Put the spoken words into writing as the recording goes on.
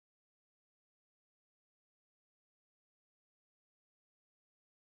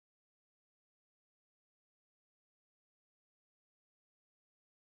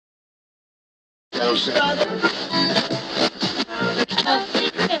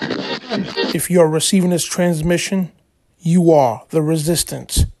If you are receiving this transmission, you are the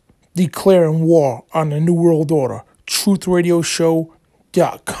resistance, declaring war on the New World Order.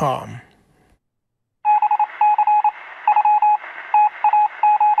 TruthRadioShow.com.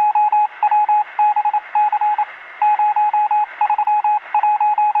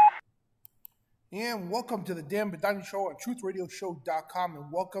 And welcome to the Dan Bidondi Show on TruthRadioShow.com,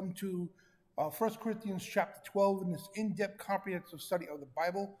 and welcome to 1 Corinthians chapter 12 in this in-depth comprehensive study of the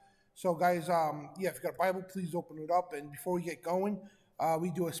Bible. So guys, if you got a Bible, please open it up. And before we get going,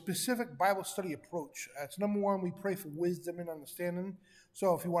 we do a specific Bible study approach. That's number one, we pray for wisdom and understanding.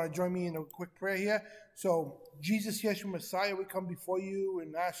 So if you want to join me in a quick prayer here. So Jesus, Yeshua Messiah, we come before you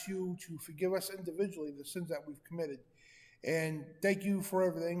and ask you to forgive us individually the sins that we've committed. And thank you for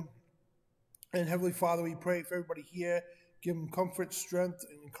everything. And Heavenly Father, we pray for everybody here. Give them comfort, strength,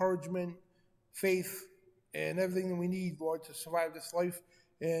 and encouragement, faith, and everything that we need, Lord, to survive this life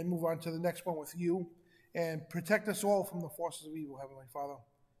and move on to the next one with you. And protect us all from the forces of evil, Heavenly Father.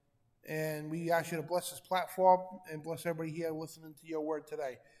 And we ask you to bless this platform and bless everybody here listening to your word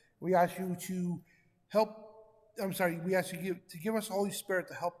today. We ask you to we ask you to give us the Holy Spirit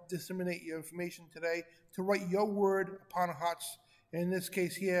to help disseminate your information today, to write your word upon our hearts. In this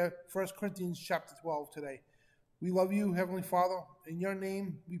case here, 1 Corinthians chapter 12 today. We love you, Heavenly Father. In your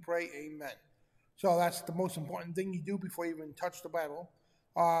name we pray, amen. So that's the most important thing you do before you even touch the Bible.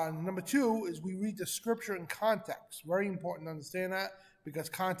 Number two is we read the scripture in context. Very important to understand that because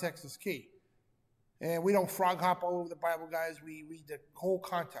context is key. And we don't frog hop all over the Bible, guys. We read the whole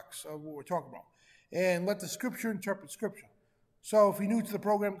context of what we're talking about. And let the scripture interpret scripture. So if you're new to the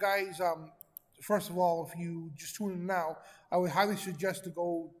program, guys, first of all, if you just tune in now, I would highly suggest to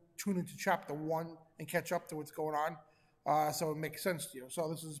go tune into chapter 1 and catch up to what's going on so it makes sense to you. So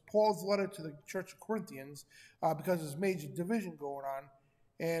this is Paul's letter to the Church of Corinthians because there's major division going on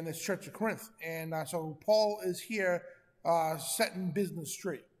in this Church of Corinth. And so Paul is here setting business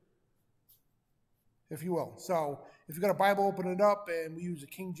straight, if you will. So if you got a Bible, open it up, and we use the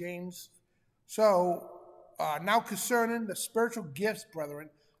King James. So now concerning the spiritual gifts, brethren,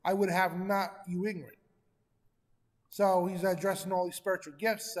 I would have not you ignorant. So he's addressing all these spiritual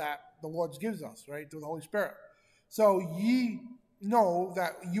gifts that the Lord gives us, right, through the Holy Spirit. So ye know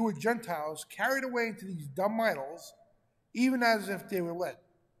that you were Gentiles carried away into these dumb idols, even as if they were led.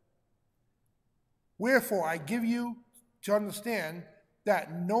 Wherefore I give you to understand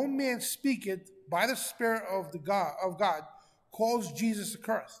that no man speaketh by the Spirit of God calls Jesus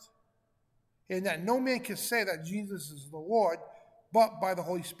accursed, and that no man can say that Jesus is the Lord but by the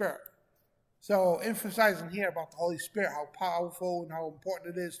Holy Spirit. So emphasizing here about the Holy Spirit, how powerful and how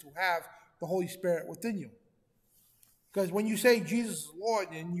important it is to have the Holy Spirit within you. Because when you say Jesus is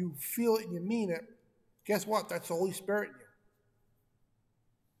Lord and you feel it and you mean it, guess what? That's the Holy Spirit in you.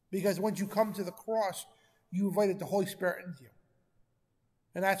 Because once you come to the cross, you invited the Holy Spirit into you.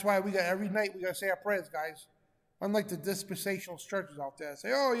 And that's why every night we got to say our prayers, guys. Unlike the dispensational churches out there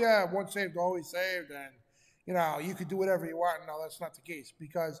say, oh yeah, once saved, always saved, and you could do whatever you want. No, that's not the case.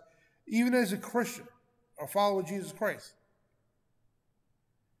 Because even as a Christian or follower of Jesus Christ,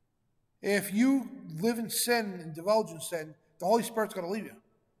 if you live in sin and divulge in sin, the Holy Spirit's going to leave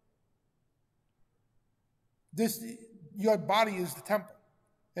you. Your body is the temple.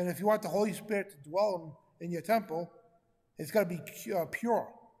 And if you want the Holy Spirit to dwell in your temple, it's got to be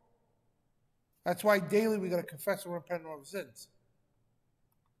pure. That's why daily we got to confess and repent of our sins.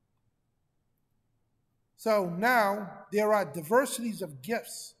 So now there are diversities of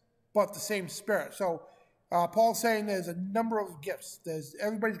gifts, but the same Spirit. So Paul's saying there's a number of gifts.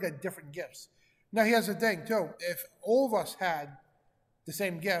 Everybody's got different gifts. Now here's the thing too. If all of us had the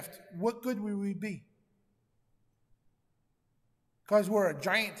same gift, what good would we be? Because we're a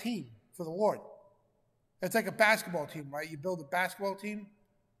giant team for the Lord. It's like a basketball team, right? You build a basketball team,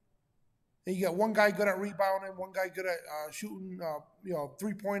 and you got one guy good at rebounding, one guy good at shooting,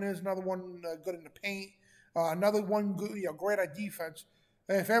 three-pointers, another one good in the paint, another one good, great at defense.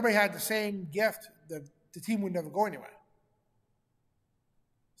 If everybody had the same gift, the team would never go anywhere.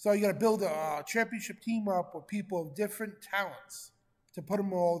 So you got to build a championship team up with people of different talents to put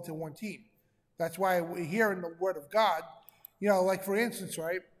them all into one team. That's why we're here in the Word of God. Like for instance,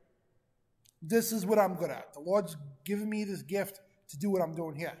 right? This is what I'm good at. The Lord's given me this gift to do what I'm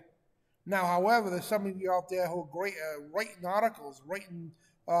doing here. Now, however, there's some of you out there who are great at writing articles, writing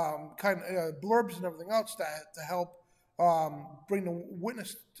blurbs and everything else to help bring the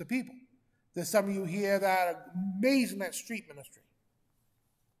witness to people. There's some of you here that are amazing at street ministry.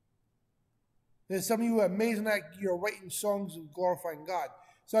 There's some of you who are amazing at writing songs of glorifying God.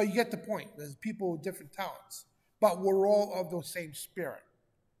 So you get the point. There's people with different talents, but we're all of the same spirit.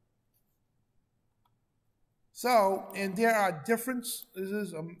 So, and there are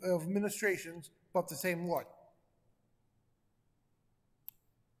differences of administrations, but the same Lord.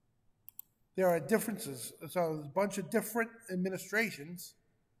 There are differences. So there's a bunch of different administrations,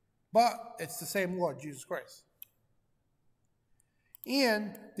 but it's the same Lord, Jesus Christ.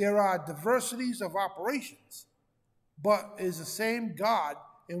 And there are diversities of operations, but it is the same God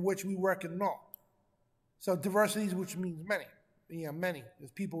in which we work and know. So diversities, which means many. Yeah, many.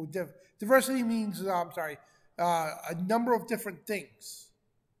 There's people with diversity means, a number of different things,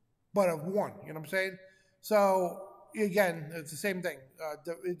 but of one. You know what I'm saying? So again, it's the same thing.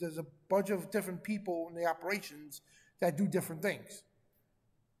 There's a bunch of different people in the operations that do different things.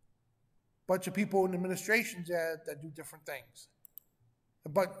 Bunch of people in administrations that do different things.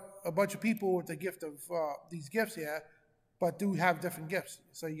 But a bunch of people with the gift of these gifts here, but do have different gifts.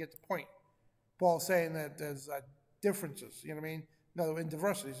 So you get the point. Paul's saying that there's differences, you know what I mean? No, in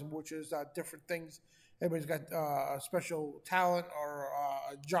diversities, which is different things. Everybody's got a special talent or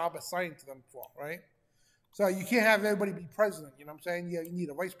a job assigned to them for, right? So you can't have everybody be president, you know what I'm saying? Yeah, you need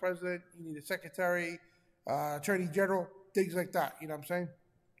a vice president, you need a secretary, attorney general, things like that, you know what I'm saying?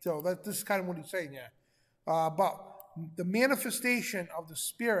 So this is kind of what he's saying, yeah. But the manifestation of the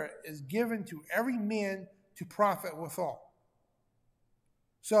Spirit is given to every man to profit withal.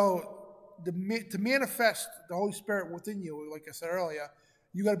 So to manifest the Holy Spirit within you, like I said earlier,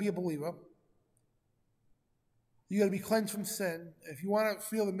 you got to be a believer. You got to be cleansed from sin. If you want to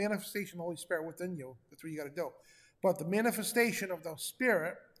feel the manifestation of the Holy Spirit within you, that's what you got to do. But the manifestation of the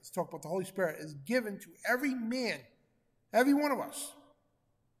Spirit, let's talk about the Holy Spirit, is given to every man, every one of us.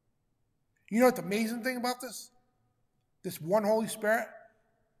 You know what the amazing thing about this? This one Holy Spirit?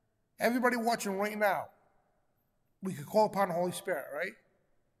 Everybody watching right now, we could call upon the Holy Spirit, right?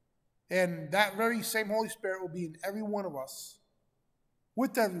 And that very same Holy Spirit will be in every one of us,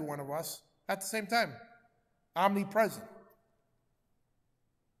 with every one of us, at the same time. Omnipresent.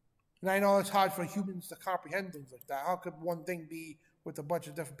 And I know it's hard for humans to comprehend things like that. How could one thing be with a bunch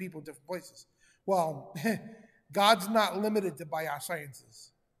of different people in different places? Well, God's not limited to by our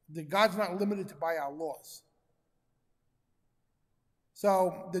sciences. God's not limited to by our laws.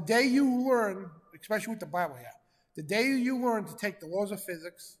 So the day you learn, especially with the Bible here, the day you learn to take the laws of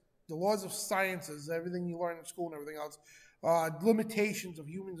physics, the laws of sciences, everything you learn in school and everything else, limitations of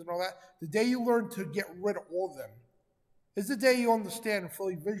humans and all that, the day you learn to get rid of all of them is the day you understand and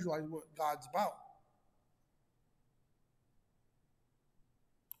fully visualize what God's about.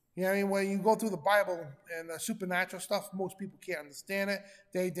 You know what I mean? When you go through the Bible and the supernatural stuff, most people can't understand it.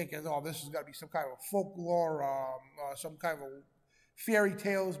 They think, oh, this has got to be some kind of folklore, some kind of fairy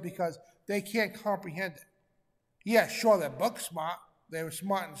tales, because they can't comprehend it. Yeah, sure, they're book smart. They were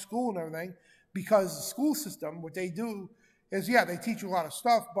smart in school and everything, because the school system, what they do is, yeah, they teach you a lot of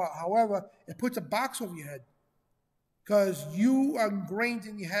stuff, but however, it puts a box over your head because you are ingrained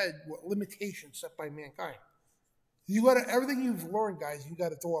in your head with limitations set by mankind. You got to, everything you've learned, guys, you got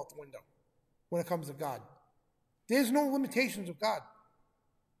to throw out the window when it comes to God. There's no limitations of God.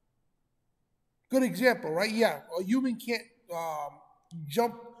 Good example, right? Yeah, a human can't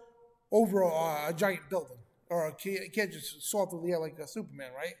jump over a giant building, or can't just soar through the air like a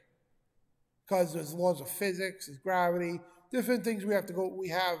Superman, right? Because there's laws of physics, there's gravity, different things we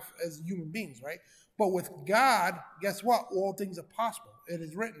have as human beings, right? But with God, guess what? All things are possible. It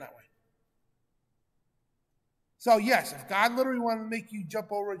is written that way. So yes, if God literally wanted to make you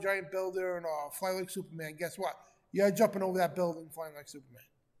jump over a giant building and fly like Superman, guess what? You're jumping over that building flying like Superman.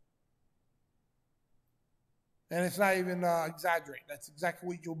 And it's not even exaggerating. That's exactly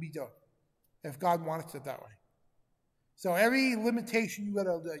what you'll be doing if God wanted it that way. So every limitation you got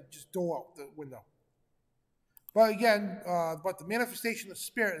to just throw out the window. But again, but the manifestation of the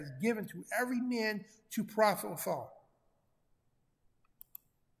Spirit is given to every man to profit withal.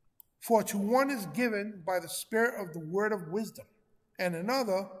 For to one is given by the Spirit of the word of wisdom, and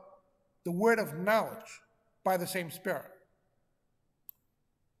another the word of knowledge by the same Spirit.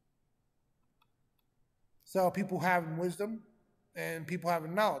 So people having wisdom and people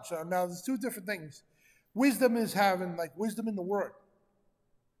having knowledge. So now there's two different things. Wisdom is having, like, wisdom in the word.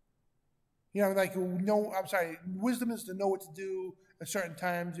 You know, like, wisdom is to know what to do at certain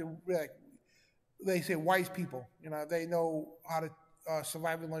times. Like, they say wise people, you know, they know how to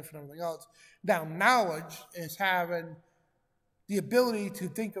survive in life and everything else. Now, knowledge is having the ability to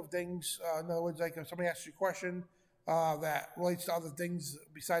think of things. In other words, like if somebody asks you a question that relates to other things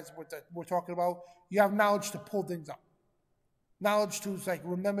besides what we're talking about, you have knowledge to pull things up. Knowledge to, like,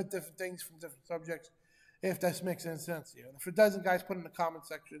 remember different things from different subjects. if this makes any sense to you. And if it doesn't, guys, put it in the comment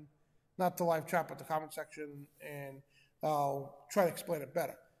section, not the live chat, but the comment section, and I'll try to explain it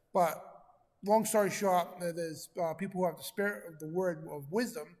better. But long story short, there's people who have the spirit of the word of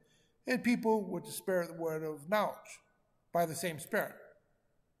wisdom and people with the spirit of the word of knowledge by the same spirit.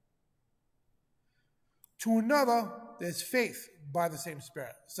 To another, there's faith by the same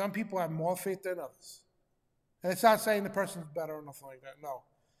spirit. Some people have more faith than others. And it's not saying the person's better or nothing like that, no.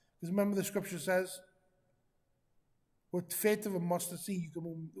 Because remember the scripture says, with faith of a mustard seed, you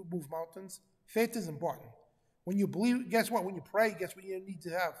can move mountains. Faith is important. When you believe, guess what? When you pray, guess what you need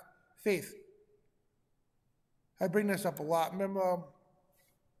to have? Faith. I bring this up a lot. Remember, I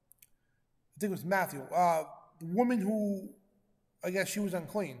think it was Matthew, the woman who, I guess she was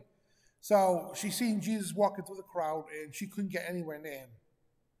unclean. So she seen Jesus walking through the crowd, and she couldn't get anywhere near him.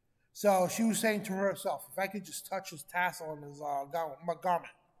 So she was saying to herself, if I could just touch his tassel on his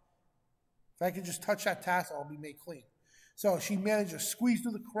garment, if I could just touch that tassel, I'll be made clean. So she managed to squeeze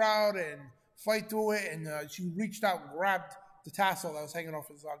through the crowd and fight through it, and she reached out and grabbed the tassel that was hanging off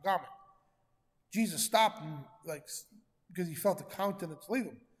his garment. Jesus stopped him, because he felt the countenance leave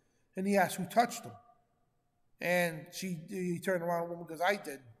him. And he asked who touched him. And he turned around, woman goes, I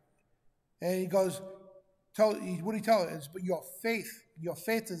did. And he goes, what do you tell her? It's, but your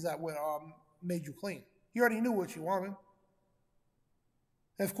faith is that what made you clean. He already knew what she wanted.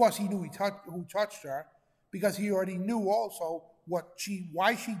 And of course, he knew who touched her, because he already knew also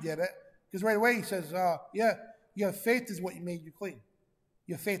why she did it. Because right away he says, yeah, your faith is what made you clean.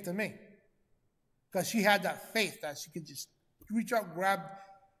 Your faith in me. Because she had that faith that she could just reach out and grab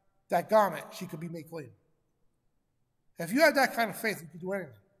that garment, she could be made clean. If you have that kind of faith, you can do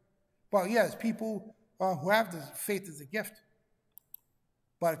anything. But yes, people who have this faith as a gift,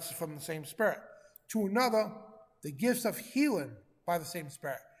 but it's from the same spirit. To another, the gifts of healing by the same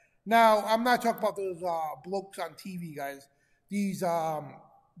spirit. Now, I'm not talking about those blokes on TV, guys. These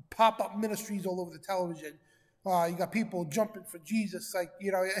pop-up ministries all over the television. You got people jumping for Jesus, I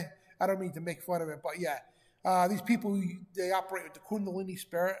don't mean to make fun of it, but yeah. These people, they operate with the Kundalini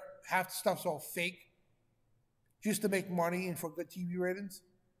spirit. Half the stuff's all fake, just to make money and for good TV ratings.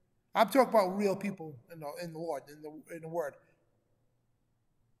 I'm talking about real people in the Lord, in the Word,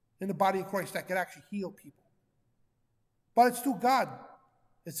 in the body of Christ that can actually heal people. But it's through God.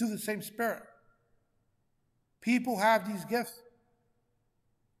 It's through the same Spirit. People have these gifts.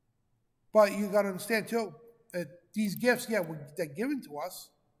 But you got to understand, too, that these gifts, they're given to us,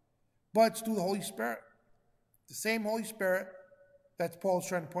 but it's through the Holy Spirit. The same Holy Spirit that Paul's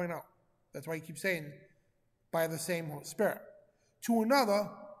trying to point out. That's why he keeps saying, by the same Holy Spirit. To another,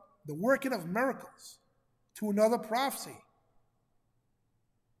 the working of miracles. To another, prophecy.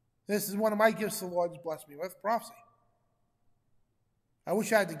 This is one of my gifts the Lord's blessed me with, prophecy. I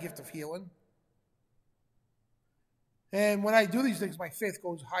wish I had the gift of healing. And when I do these things, my faith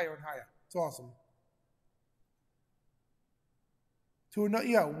goes higher and higher. It's awesome. To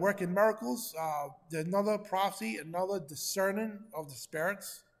another, working miracles, another prophecy, another discerning of the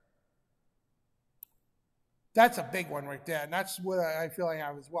spirits. That's a big one right there, and that's what I feel I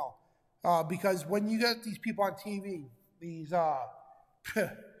have as well. Because when you get these people on TV, these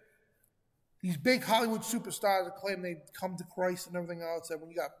big Hollywood superstars that claim they come to Christ and everything else, and when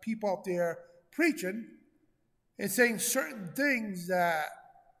you got people out there preaching and saying certain things that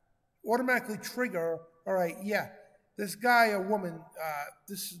automatically trigger, all right, this guy or woman,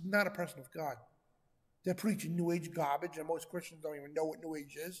 this is not a person of God. They're preaching New Age garbage, and most Christians don't even know what New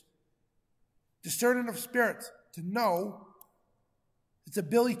Age is. Discerning of spirits, to know, its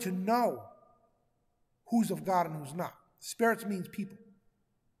ability to know who's of God and who's not. Spirits means people.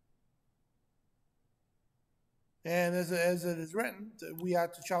 And as it is written, we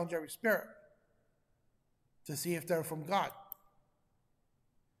have to challenge every spirit to see if they're from God.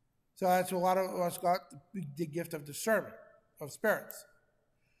 So that's what a lot of us got, the gift of discernment of spirits.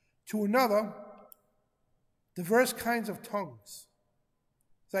 To another, diverse kinds of tongues.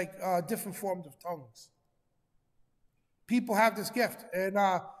 It's like different forms of tongues. People have this gift. And,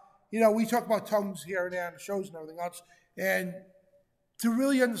 we talk about tongues here and there on the shows and everything else. And to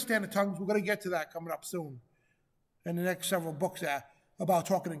really understand the tongues, we're going to get to that coming up soon in the next several books there about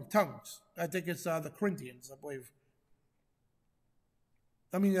talking in tongues. I think it's the Corinthians, I believe.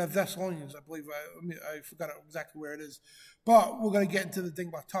 Thessalonians, I believe. I forgot exactly where it is. But we're going to get into the thing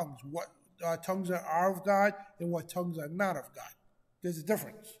about tongues. What tongues are of God and what tongues are not of God. There's a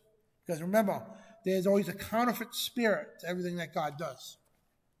difference. Because remember, there's always a counterfeit spirit to everything that God does.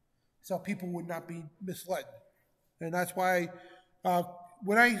 So people would not be misled. And that's why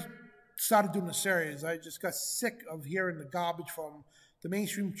when I started doing the series, I just got sick of hearing the garbage from the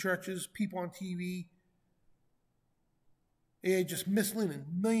mainstream churches, people on TV, and just misleading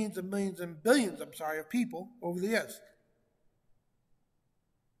millions and millions and billions, of people over the years.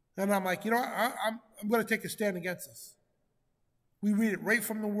 And I'm like, I'm going to take a stand against this. We read it right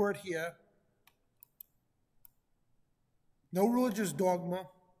from the word here. No religious dogma,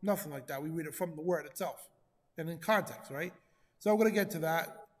 nothing like that. We read it from the word itself and in context, right? So I'm going to get to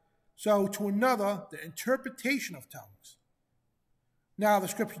that. So to another, the interpretation of tongues. Now, the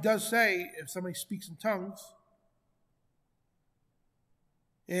scripture does say if somebody speaks in tongues,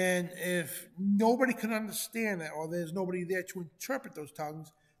 and if nobody can understand it or there's nobody there to interpret those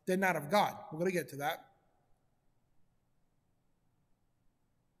tongues, they're not of God. We're going to get to that.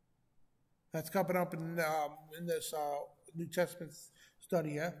 That's coming up in this New Testament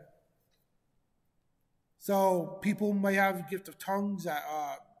study, yeah? So people may have a gift of tongues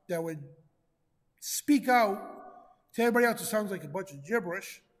that would speak out to everybody else. It sounds like a bunch of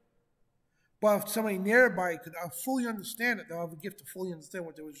gibberish. But if somebody nearby could fully understand it, they'll have a gift to fully understand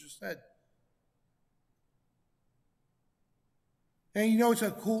what was just said. And it's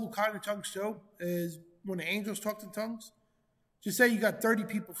a cool kind of tongues too, is when the angels talk in tongues. Just say you got 30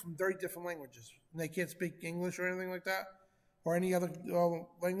 people from 30 different languages, and they can't speak English or anything like that, or any other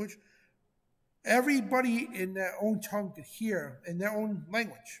language. Everybody in their own tongue could hear in their own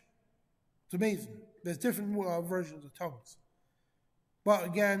language. It's amazing. There's different versions of tongues. But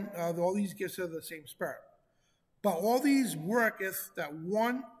again, all these gifts are the same Spirit. But all these worketh that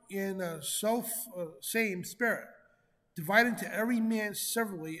one in a same Spirit, dividing to every man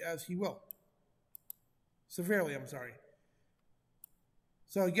severally as he will. Severely, I'm sorry.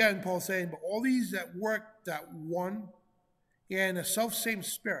 So again, Paul's saying, but all these that work that one in a same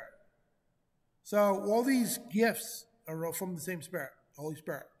Spirit. So all these gifts are from the same Spirit, the Holy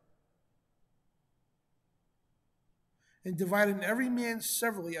Spirit. And dividing every man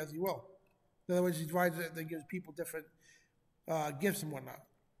severally as he will. In other words, he divides it and gives people different gifts and whatnot.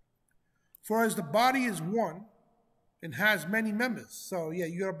 For as the body is one and has many members. So yeah,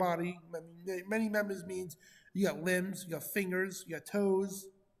 you got a body. Many members means you got limbs, you got fingers, you got toes,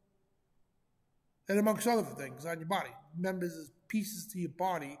 and amongst other things on your body. Members is pieces to your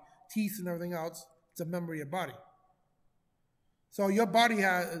body, teeth and everything else. It's a member of your body. So your body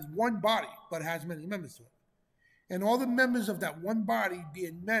is one body, but it has many members to it. And all the members of that one body,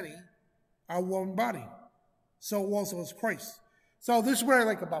 being many, are one body. So also is Christ. So this is what I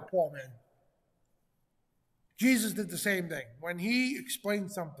like about Paul, man. Jesus did the same thing. When he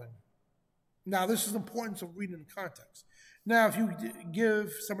explained something. Now, this is the importance of reading the context. Now, if you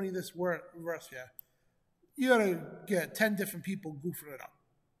give somebody this verse here, you got to get 10 different people goofing it up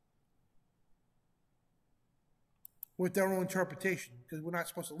with their own interpretation, because we're not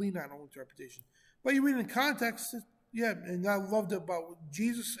supposed to lean on our own interpretation. But you read in context, yeah, and I loved about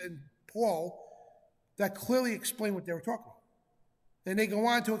Jesus and Paul that clearly explain what they were talking about. And they go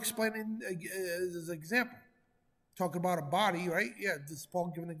on to explain it as an example. Talk about a body, right? Yeah, this is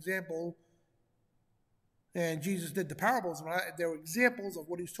Paul giving an example. And Jesus did the parables, and there were examples of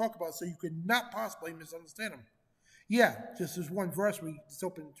what he was talking about, so you could not possibly misunderstand him. Yeah, just there's one verse where it's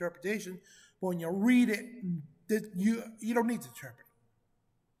open interpretation, but when you read it, you don't need to interpret it.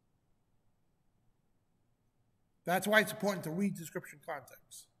 That's why it's important to read the scripture in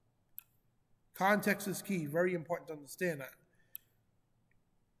context. Context is key. Very important to understand that.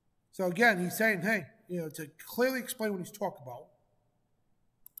 So again, he's saying, hey, to clearly explain what he's talking about.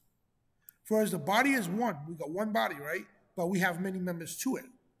 For as the body is one, we got one body, right? But we have many members to it.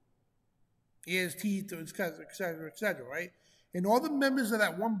 Ears, teeth, etc., etc., right? And all the members of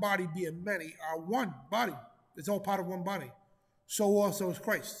that one body, being many, are one body. It's all part of one body. So also is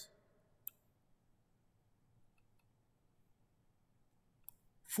Christ.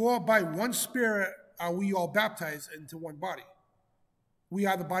 For by one Spirit are we all baptized into one body. We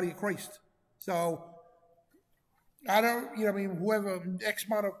are the body of Christ. So, whoever, X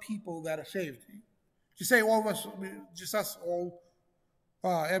amount of people that are saved. Just say all of us, just us all,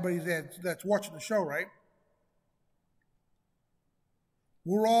 everybody that's watching the show, right?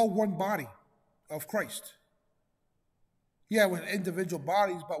 We're all one body of Christ. Yeah, with individual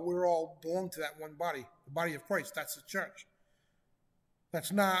bodies, but we're all belong to that one body, the body of Christ. That's the church.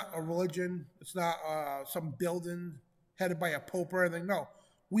 That's not a religion. It's not some building headed by a pope or anything. No,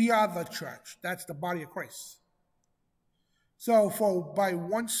 we are the church. That's the body of Christ. So by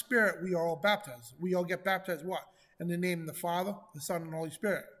one Spirit, we are all baptized. We all get baptized what? In the name of the Father, the Son, and the Holy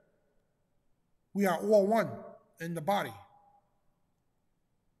Spirit. We are all one in the body.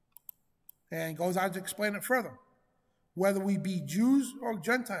 And goes on to explain it further. Whether we be Jews or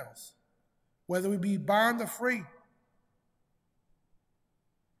Gentiles, whether we be bond or free,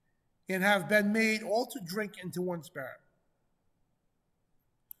 and have been made all to drink into one Spirit.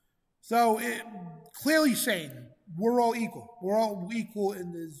 So it clearly saying we're all equal. We're all equal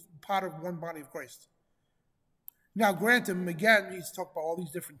in this part of one body of Christ. Now, granted, again, he's talked about all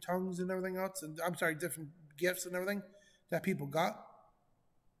these different tongues and everything else, and different gifts and everything that people got.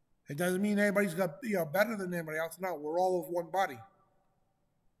 It doesn't mean anybody's got better than anybody else. No, we're all of one body.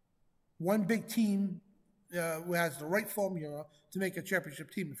 One big team who has the right formula to make a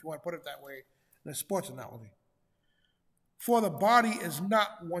championship team, if you want to put it that way, in a sports analogy. For the body is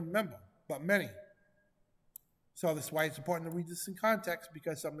not one member, but many. So that's why it's important to read this in context,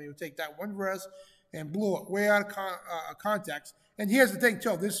 because somebody will take that one verse and blow it way out of context. And here's the thing,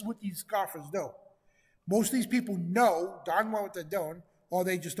 too. This is what these scoffers do. Most of these people know darn well what they're doing, or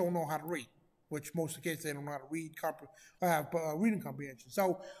they just don't know how to read, which most of the cases they don't know how to read, reading comprehension.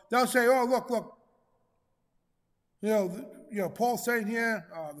 So they'll say, oh, look. Paul's saying here,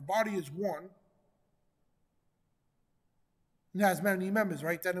 the body is one. It has many members,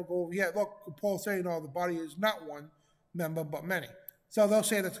 right? Then they'll go, look, Paul's saying, the body is not one member, but many. So they'll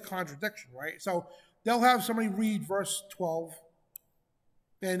say that's a contradiction, right? So they'll have somebody read verse 12,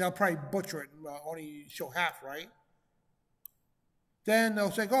 and they'll probably butcher it and only show half, right? Then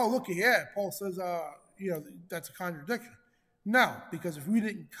they'll say, oh, look here, Paul says, that's a contradiction. No, because if we read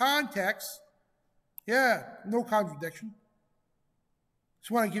it in context, no contradiction.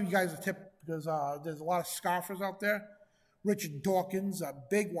 Just want to give you guys a tip, because there's a lot of scoffers out there. Richard Dawkins, a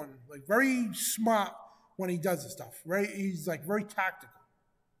big one, like very smart when he does this stuff, right? He's like very tactical.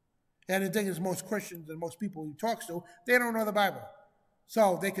 And the thing is, most Christians and most people he talks to, they don't know the Bible.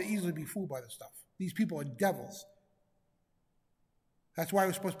 So they could easily be fooled by this stuff. These people are devils. That's why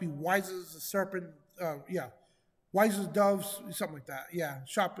we're supposed to be wise as a serpent, wise as doves, something like that.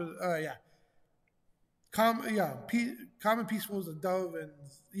 Sharp as, common peaceful as a dove, and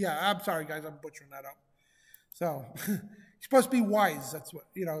I'm sorry guys, I'm butchering that up. So you're supposed to be wise. That's what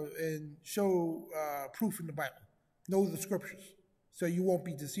and show proof in the Bible, know the scriptures, so you won't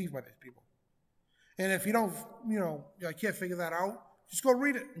be deceived by these people. And if you don't, can't figure that out, just go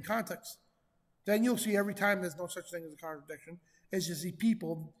read it in context. Then you'll see every time there's no such thing as a contradiction. It's just the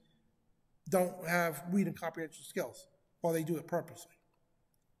people don't have reading comprehension skills, or they do it purposely.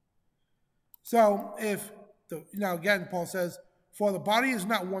 So now again, Paul says, for the body is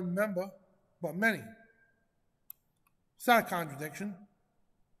not one member, but many. It's not a contradiction.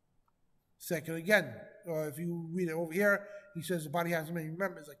 Second, again, if you read it over here, he says the body has many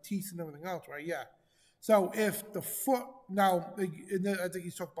members, like teeth and everything else, right? Yeah. So if the foot, now, I think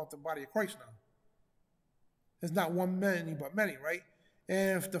he's talking about the body of Christ now. There's not one many, but many, right?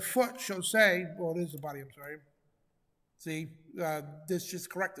 And if the foot shall say, well, it is the body, I'm sorry. See, this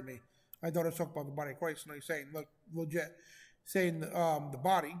just corrected me. I thought I was talking about the body of Christ, and he's saying, look, legit, saying the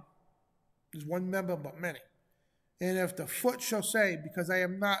body is one member, but many. And if the foot shall say, because I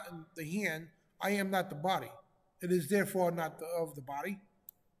am not the hand, I am not the body, it is therefore not of the body.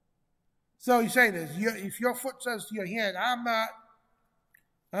 So he's saying this, if your foot says to your hand, I'm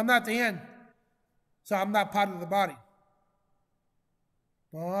not the hand, so I'm not part of the body.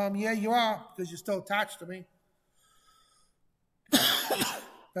 Yeah, you are, because you're still attached to me.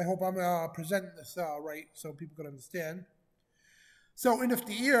 I hope I'm presenting this right so people can understand. So, and if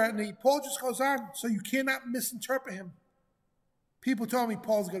the ear, and Paul just goes on, so you cannot misinterpret him. People told me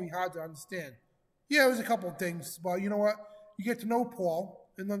Paul's going to be hard to understand. Yeah, there's a couple of things, but you know what? You get to know Paul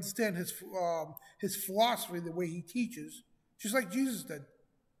and understand his philosophy, the way he teaches, just like Jesus did.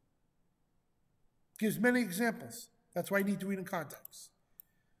 Gives many examples. That's why you need to read in context.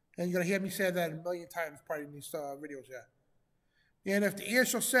 And you're going to hear me say that a million times probably in these videos here. And if the ear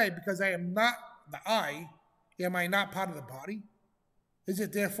shall say, because I am not the eye, am I not part of the body? Is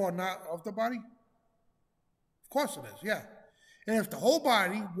it therefore not of the body? Of course it is, yeah. And if the whole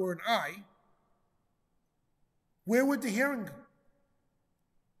body were an eye, where would the hearing go?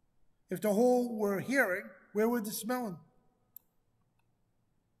 If the whole were hearing, where would the smelling?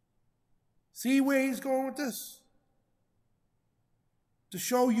 See where he's going with this? To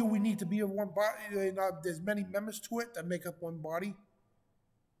show you we need to be of one body. There's many members to it that make up one body.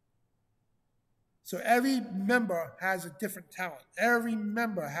 So every member has a different talent. Every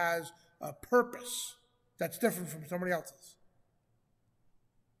member has a purpose that's different from somebody else's.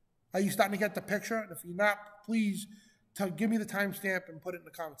 Are you starting to get the picture? And if you're not, please give me the timestamp and put it in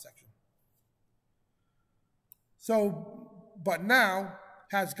the comment section. So, but now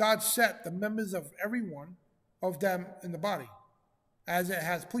has God set the members of every one of them in the body, as it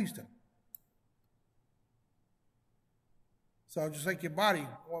has pleased him. So just like your body,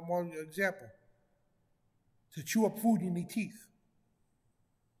 one more example. To chew up food, you need teeth.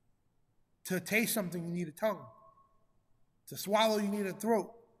 To taste something, you need a tongue. To swallow, you need a throat.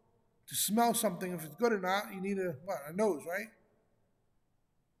 To smell something, if it's good or not, you need a nose, right?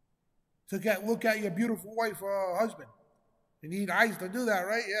 To look at your beautiful wife or husband. You need eyes to do that,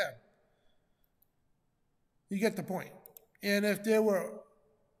 right? Yeah. You get the point. And if they were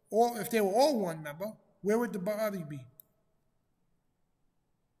all one member, where would the body be?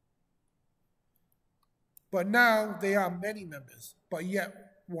 But now they are many members, but yet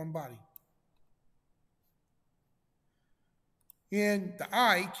one body. And the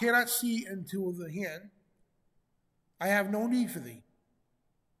eye cannot see into the hand. I have no need for thee.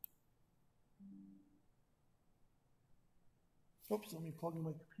 Oops, let me plug in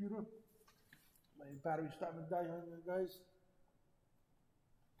my computer. My battery's starting to die on you guys.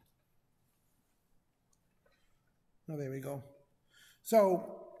 Oh, there we go.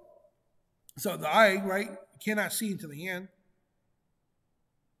 So the eye, right, cannot see into the hand.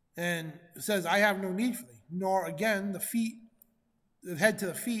 And it says, I have no need for thee. Nor again the head to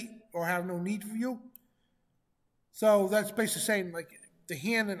the feet, or have no need for you. So that's basically saying, like, the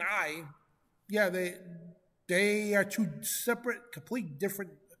hand and eye, yeah, they are two separate, complete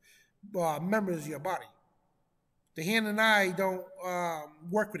different members of your body. The hand and eye don't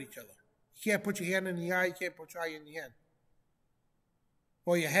work with each other. You can't put your hand in the eye, you can't put your eye in the hand.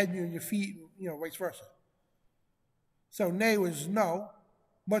 Or your head and your feet, vice versa. So nay was no,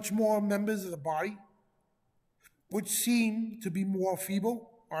 much more members of the body, which seem to be more feeble,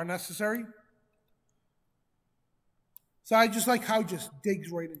 are necessary. So I just like how it just digs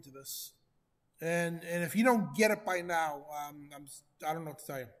right into this. And if you don't get it by now, I don't know what to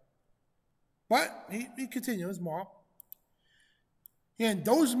tell you. But he continues more. And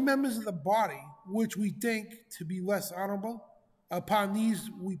those members of the body which we think to be less honorable, upon these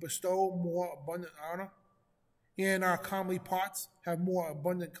we bestow more abundant honor, and our comely parts have more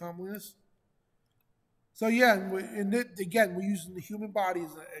abundant comeliness. So yeah, again, we're using the human body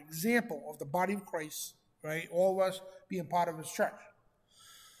as an example of the body of Christ, right? All of us being part of his church.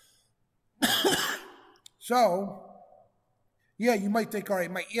 So, yeah, you might think, all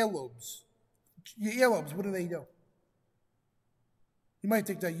right, my earlobes. Your earlobes, what do they do? You might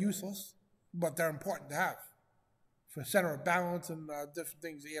think they're useless, but they're important to have for center of balance and different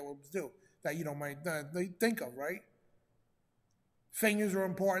things the earlobes do that you don't might think of, right? Fingers are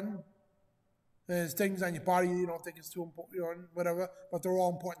important. There's things on your body you don't think is too important, whatever, but they're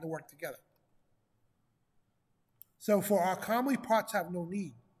all important to work together. So for our comely parts have no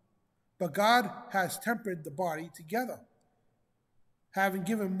need, but God has tempered the body together, having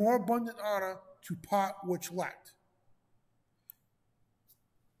given more abundant honor to part which lacked.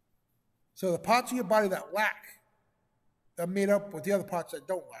 So the parts of your body that lack are made up with the other parts that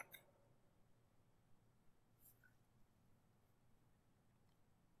don't lack.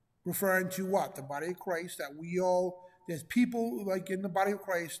 Referring to what? The body of Christ, that there's people like in the body of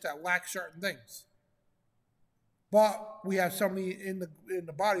Christ that lack certain things. But we have somebody in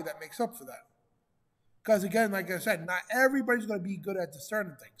the body that makes up for that. Because again, like I said, not everybody's going to be good at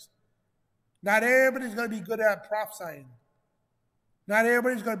discerning things. Not everybody's going to be good at prophesying. Not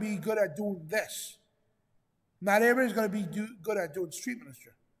everybody's going to be good at doing this. Not everybody's going to be good at doing street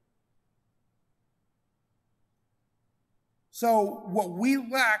ministry. So what we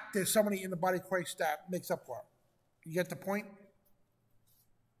lack, there's somebody in the body of Christ that makes up for it. You get the point?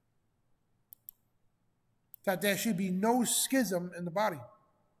 That there should be no schism in the body,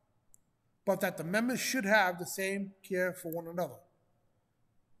 but that the members should have the same care for one another.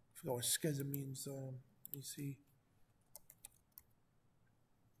 I forgot what schism means. Let me see.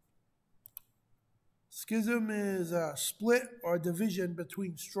 Schism is a split or division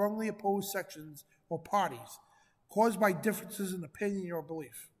between strongly opposed sections or parties, caused by differences in opinion or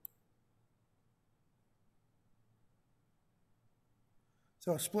belief.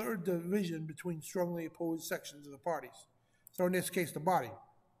 So a split or division between strongly opposed sections of the parties. So in this case, the body.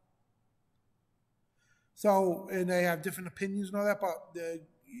 So, and they have different opinions and all that, but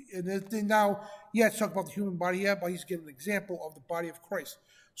now, yeah, it's talking about the human body here, but he's giving an example of the body of Christ.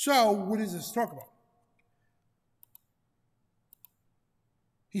 So what does this talk about?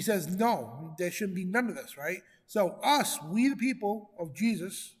 He says, no, there shouldn't be none of this, right? So us, we the people of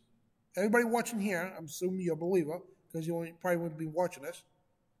Jesus, everybody watching here, I'm assuming you're a believer, because you probably wouldn't be watching this.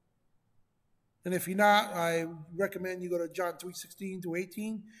 And if you're not, I recommend you go to John 3:16 to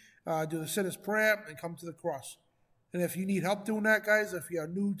 18, do the sinner's prayer, and come to the cross. And if you need help doing that, guys, if you are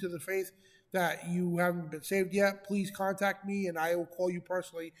new to the faith, that you haven't been saved yet, please contact me, and I will call you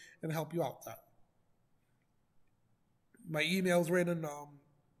personally and help you out with that. My email is right on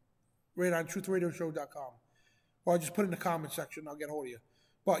TruthRadioShow.com. Or just put it in the comment section, I'll get hold of you.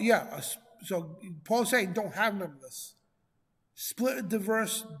 But yeah, so Paul's saying don't have none of this. split and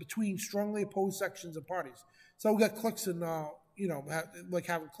diverse between strongly opposed sections and parties. So we got cliques and, like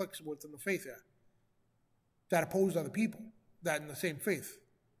having cliques within the faith here that oppose other people that in the same faith.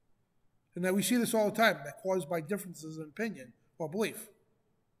 And then we see this all the time, that caused by differences in opinion or belief.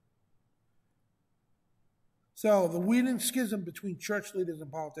 So the weeding schism between church leaders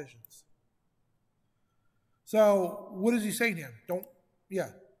and politicians. So what is he saying here?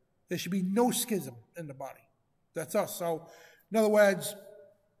 There should be no schism in the body. That's us. So in other words,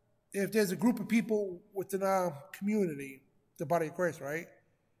 if there's a group of people within our community, the body of Christ, right,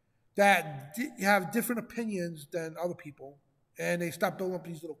 that have different opinions than other people, and they start building up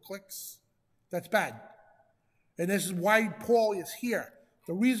these little cliques, that's bad. And this is why Paul is here.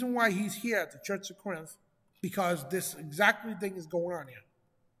 The reason why he's here at the Church of Corinth, because this exactly thing is going on here.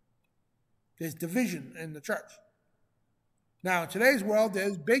 There's division in the church. Now, in today's world,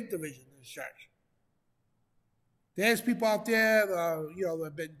 there's big division in the church. There's people out there, that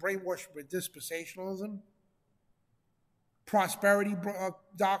have been brainwashed with dispensationalism, prosperity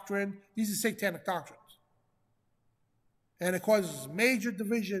doctrine. These are satanic doctrines. And it causes major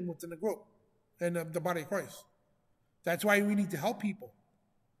division within the group and the body of Christ. That's why we need to help people.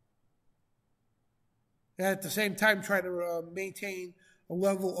 And at the same time, try to maintain a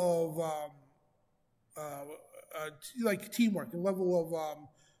level of teamwork, a level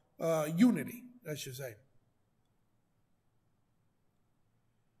of unity, I should say.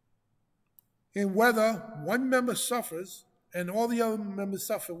 And whether one member suffers and all the other members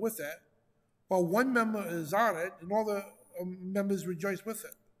suffer with it, or one member is honored and all the members rejoice with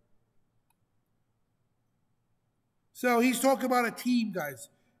it. So he's talking about a team, guys.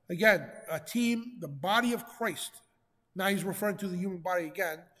 Again, a team, the body of Christ. Now he's referring to the human body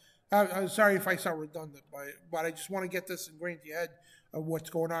again. I'm sorry if I sound redundant, but I just want to get this ingrained in your head of what's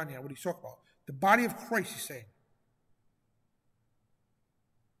going on here, what he's talking about. The body of Christ, he's saying.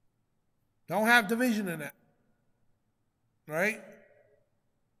 Don't have division in it. Right?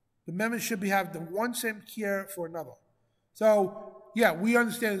 The members should have the one same care for another. So, yeah, we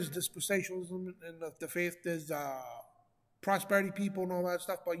understand there's dispensationalism in the faith. There's prosperity people and all that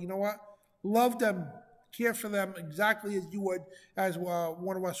stuff. But you know what? Love them. Care for them exactly as you would as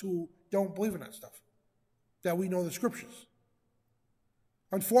one of us who don't believe in that stuff. That we know the scriptures.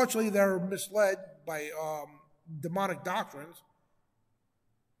 Unfortunately, they're misled by demonic doctrines.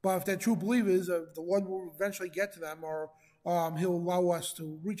 But if they're true believers, the Lord will eventually get to them, or He'll allow us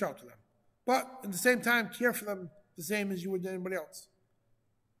to reach out to them. But at the same time, care for them the same as you would anybody else.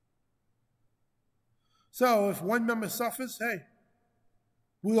 So if one member suffers, hey,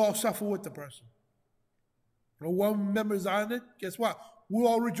 we all suffer with the person. If one member's on it, guess what? We'll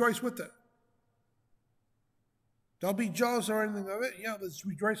all rejoice with it. Don't be jealous or anything of it. Yeah, let's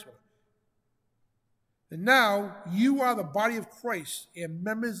rejoice with it. And now, you are the body of Christ, and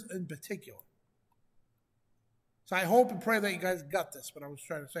members in particular. So I hope and pray that you guys got this, what I was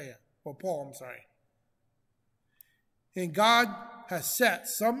trying to say here. Well, Paul, I'm sorry. And God has set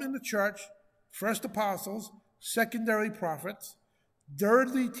some in the church, first apostles, secondary prophets,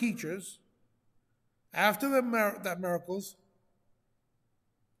 thirdly teachers, after that miracles,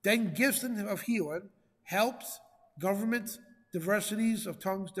 then gifts of healing, helps, governments, diversities of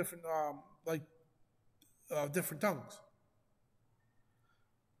tongues, different tongues.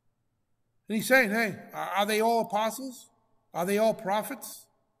 And he's saying, hey, are they all apostles? Are they all prophets?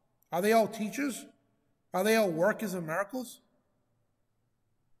 Are they all teachers? Are they all workers of miracles?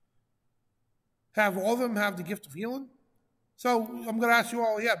 Have all of them have the gift of healing? So I'm going to ask you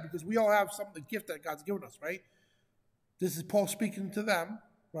all, because we all have the gift that God's given us, right? This is Paul speaking to them,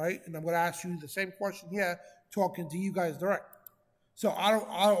 right? And I'm going to ask you the same question here, talking to you guys direct. So are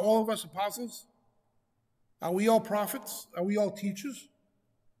all of us apostles? Are we all prophets? Are we all teachers?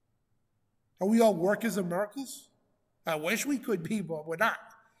 Are we all workers of miracles? I wish we could be, but we're not.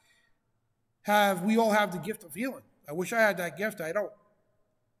 We all have the gift of healing? I wish I had that gift. I don't.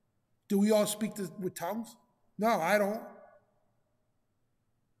 Do we all speak with tongues? No, I don't.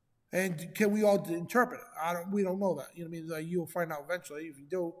 And can we all interpret it? We don't know that. You know what I mean? You'll find out eventually if you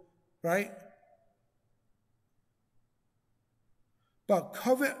do, right? But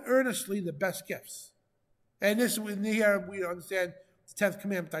covet earnestly the best gifts. And this here we understand the 10th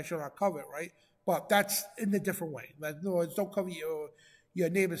commandment, I shall not covet, right? But that's in a different way. No, don't covet your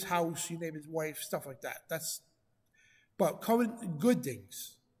neighbor's house, your neighbor's wife, stuff like that. But covet good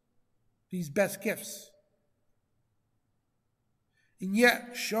things, these best gifts. And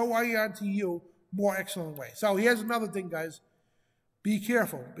yet show I unto you more excellent way. So here's another thing, guys. Be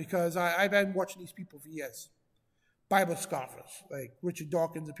careful, because I've been watching these people for years. Bible scoffers, like Richard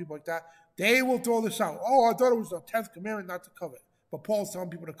Dawkins and people like that. They will throw this out. Oh, I thought it was the 10th commandment not to covet. But Paul's telling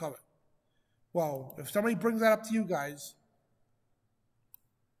people to covet. Well, if somebody brings that up to you guys,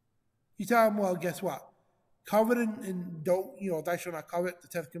 you tell them, well, guess what? Covet and don't, thou shalt not covet, the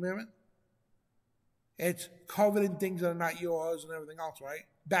 10th commandment. It's coveting things that are not yours and everything else, right?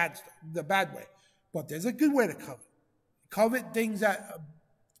 Bad stuff, the bad way. But there's a good way to covet. Covet things that are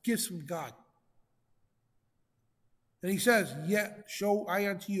gifts from God. And he says, yet show I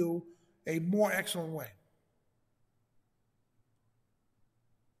unto you a more excellent way.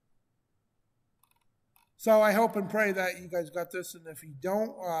 So I hope and pray that you guys got this, and if you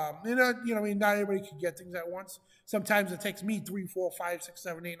don't, not everybody can get things at once. Sometimes it takes me 3, 4, 5, 6,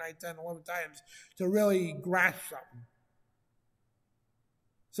 7, 8, 9, 10, 11 times to really grasp something.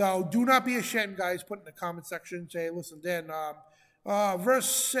 So do not be ashamed, guys. Put in the comment section, say, listen, Dan, verse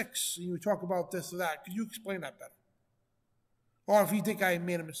 6, you talk about this or that. Could you explain that better? Or if you think I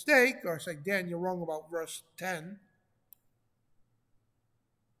made a mistake, or say, Dan, you're wrong about verse 10,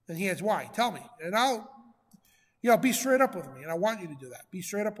 then here's why. Tell me, and I'll be straight up with me, and I want you to do that. Be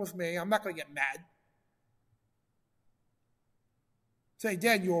straight up with me. I'm not going to get mad. Say,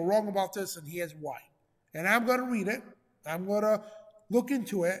 Dad, you were wrong about this, and here's why. And I'm going to read it. I'm going to look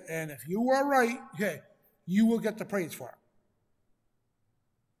into it, and if you are right, okay, you will get the praise for it.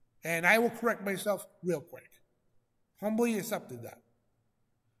 And I will correct myself real quick. Humbly accepted that.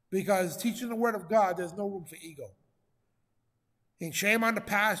 Because teaching the Word of God, there's no room for ego. And shame on the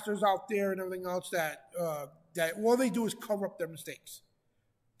pastors out there and everything else that all they do is cover up their mistakes.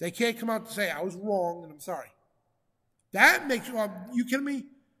 They can't come out to say, I was wrong and I'm sorry. That makes you kidding me?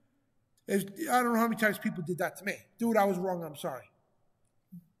 I don't know how many times people did that to me. Dude, I was wrong and I'm sorry.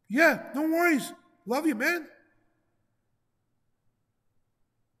 Yeah, no worries. Love you, man.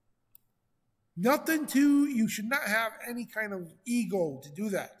 You should not have any kind of ego to do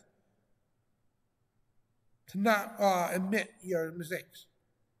that. To not admit your mistakes.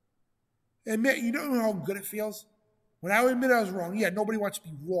 Admit, you don't know how good it feels? When I admit I was wrong, yeah, nobody wants to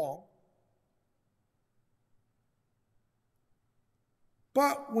be wrong.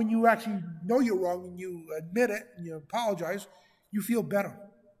 But when you actually know you're wrong and you admit it and you apologize, you feel better.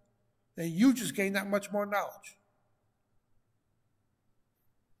 And you just gain that much more knowledge.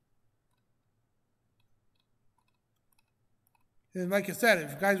 And like I said,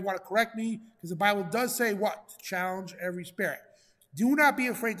 if you guys want to correct me, because the Bible does say what? To challenge every spirit. Do not be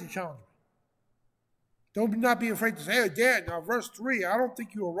afraid to challenge me. Don't not be afraid to say, hey, Dan, now verse 3, I don't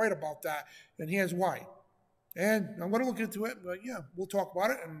think you were right about that, and here's why. And I'm going to look into it, but yeah, we'll talk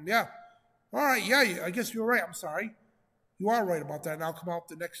about it, and yeah. All right, yeah, I guess you're right, I'm sorry. You are right about that, and I'll come out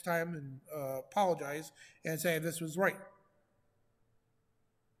the next time and apologize and say this was right.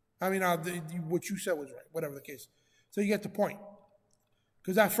 I mean, what you said was right, whatever the case. So you get the point.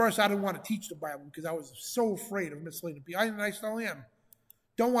 Because at first I didn't want to teach the Bible because I was so afraid of misleading people. And I still am.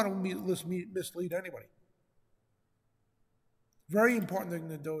 Don't want to mislead anybody. Very important thing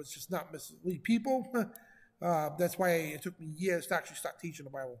to do is just not mislead people. That's why it took me years to actually start teaching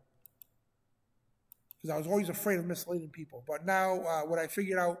the Bible. Because I was always afraid of misleading people. But now what I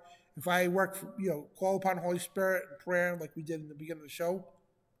figured out, if I work, call upon the Holy Spirit and prayer like we did in the beginning of the show,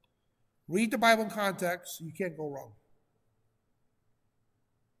 read the Bible in context, you can't go wrong.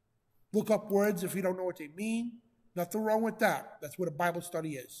 Look up words if you don't know what they mean. Nothing wrong with that. That's what a Bible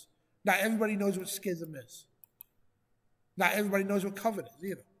study is. Not everybody knows what schism is. Not everybody knows what covet is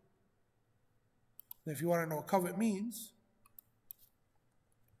either. And if you want to know what covet means,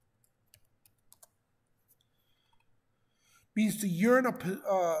 to yearn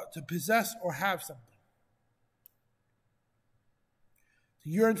to possess or have something. To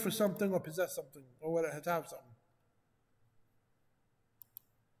yearn for something or possess something or to have something.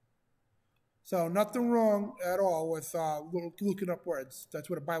 So nothing wrong at all with looking up words. That's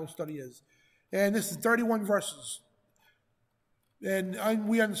what a Bible study is. And this is 31 verses. And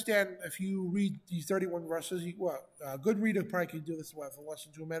we understand if you read these 31 verses, a good reader probably can do this for less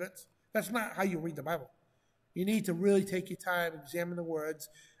than 2 minutes. That's not how you read the Bible. You need to really take your time, examine the words,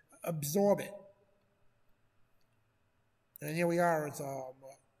 absorb it. And here we are. It's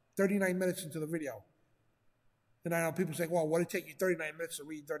 39 minutes into the video. And I know people say, well, what did it take you 39 minutes to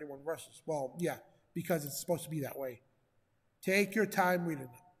read 31 verses? Well, yeah, because it's supposed to be that way. Take your time reading it.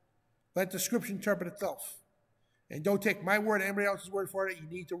 Let the scripture interpret itself. And don't take my word or anybody else's word for it. You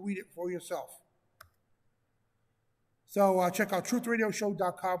need to read it for yourself. So check out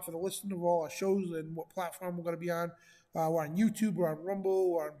TruthRadioShow.com for the listing of all our shows and what platform we're going to be on. We're on YouTube, we're on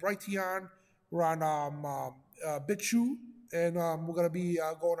Rumble, we're on Brighteon, we're on BitChute, and we're going to be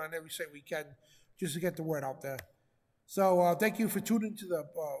going on every site we can just to get the word out there. So thank you for tuning to the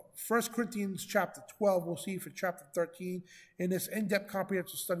 1 Corinthians chapter 12. We'll see you for chapter 13 in this in-depth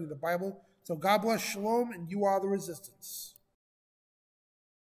comprehensive study of the Bible. So God bless, shalom, and you are the resistance.